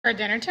For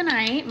dinner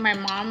tonight, my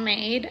mom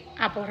made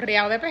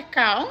aporreado de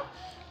pescado,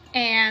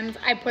 and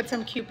I put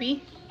some Kewpie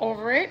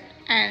over it,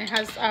 and it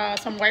has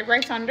some white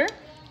rice under,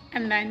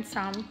 and then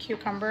some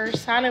cucumber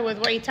salad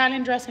with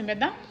Italian dressing,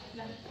 ¿verdad?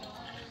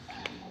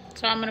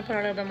 So I'm gonna put a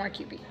little bit more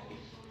Kewpie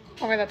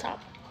over the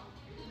top.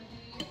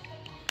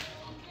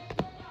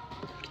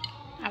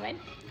 A ver.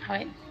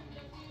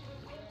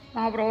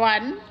 Vamos a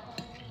probar.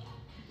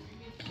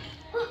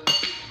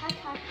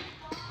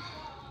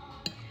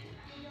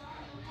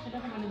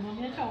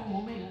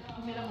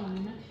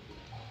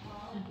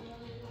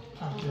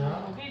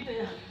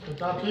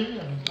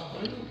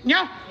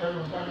 Yeah.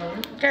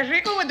 Qué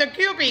rico with the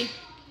Kewpie.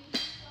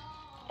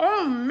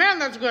 Oh man,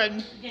 that's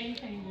good.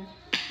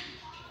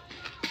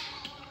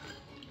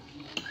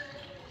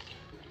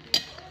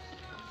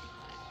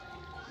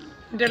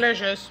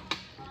 Delicious.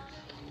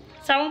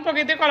 Sabe un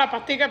poquitico a la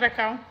pastica de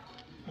pescado.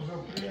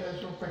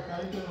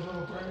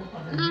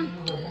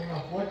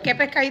 ¿Qué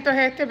pescadito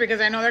es este?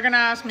 Because I know they're gonna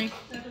ask me.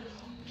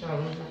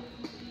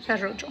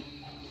 Serrucho.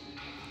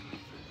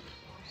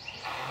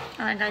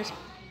 Alright guys,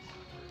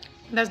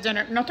 that's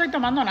dinner. No estoy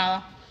tomando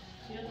nada.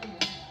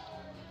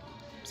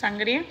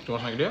 ¿Sangría? ¿Tú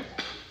vas sangría?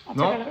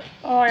 No.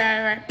 Oh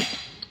yeah, right.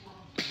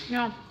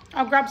 No,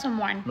 I'll grab some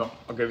wine. No,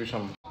 I'll give you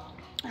some.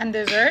 And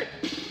dessert.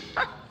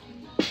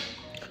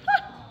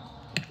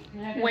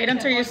 Wait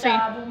until you see.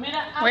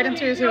 Wait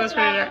until you see what's for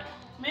dessert.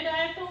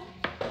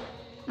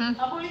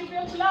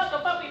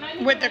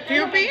 With the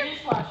Kewpie?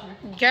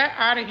 Get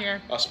out of here.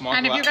 A small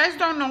and glass. If you guys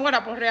don't know what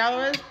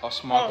aporreado is, A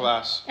small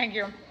glass. Thank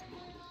you.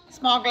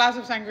 Small glass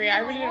of sangria. I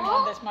really didn't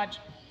want this much.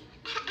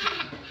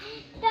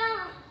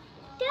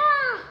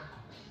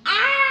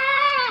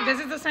 This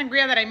is the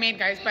sangria that I made,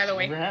 guys, by the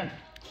way.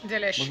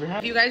 Delicious.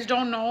 If you guys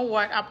don't know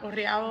what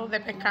aporreado de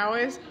pescado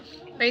is,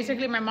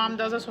 basically my mom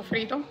does a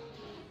sofrito,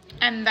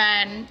 and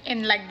then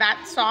in like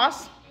that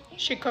sauce,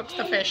 she cooks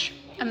the fish,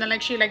 and then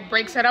like she like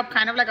breaks it up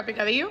kind of like a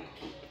picadillo,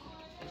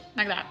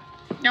 like that.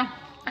 No,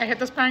 I hit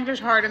the Spanglish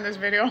hard in this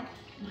video.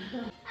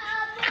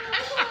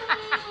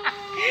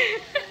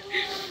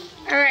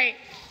 All right,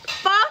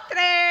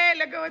 postre.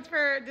 Look at what's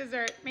for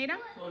dessert. Mira,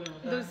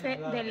 dulce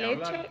de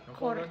leche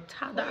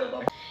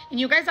cortada. And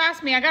you guys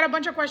asked me, I got a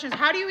bunch of questions.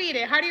 How do you eat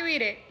it? How do you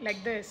eat it?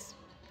 Like this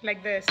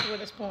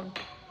with a spoon.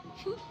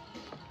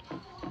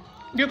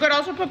 You could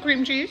also put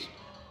cream cheese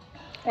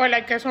or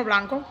like queso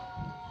blanco.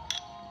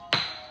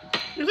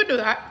 You could do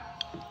that.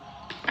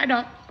 I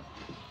don't.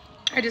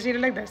 I just eat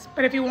it like this.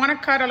 But if you want to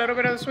cut a little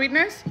bit of the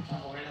sweetness,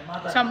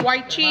 some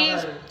white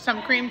cheese,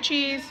 some cream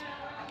cheese,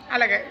 I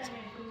like it.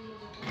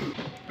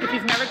 If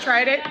you've never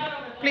tried it,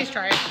 please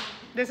try it.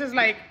 This is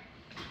like,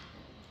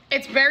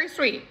 it's very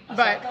sweet,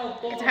 but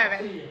it's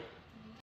heaven.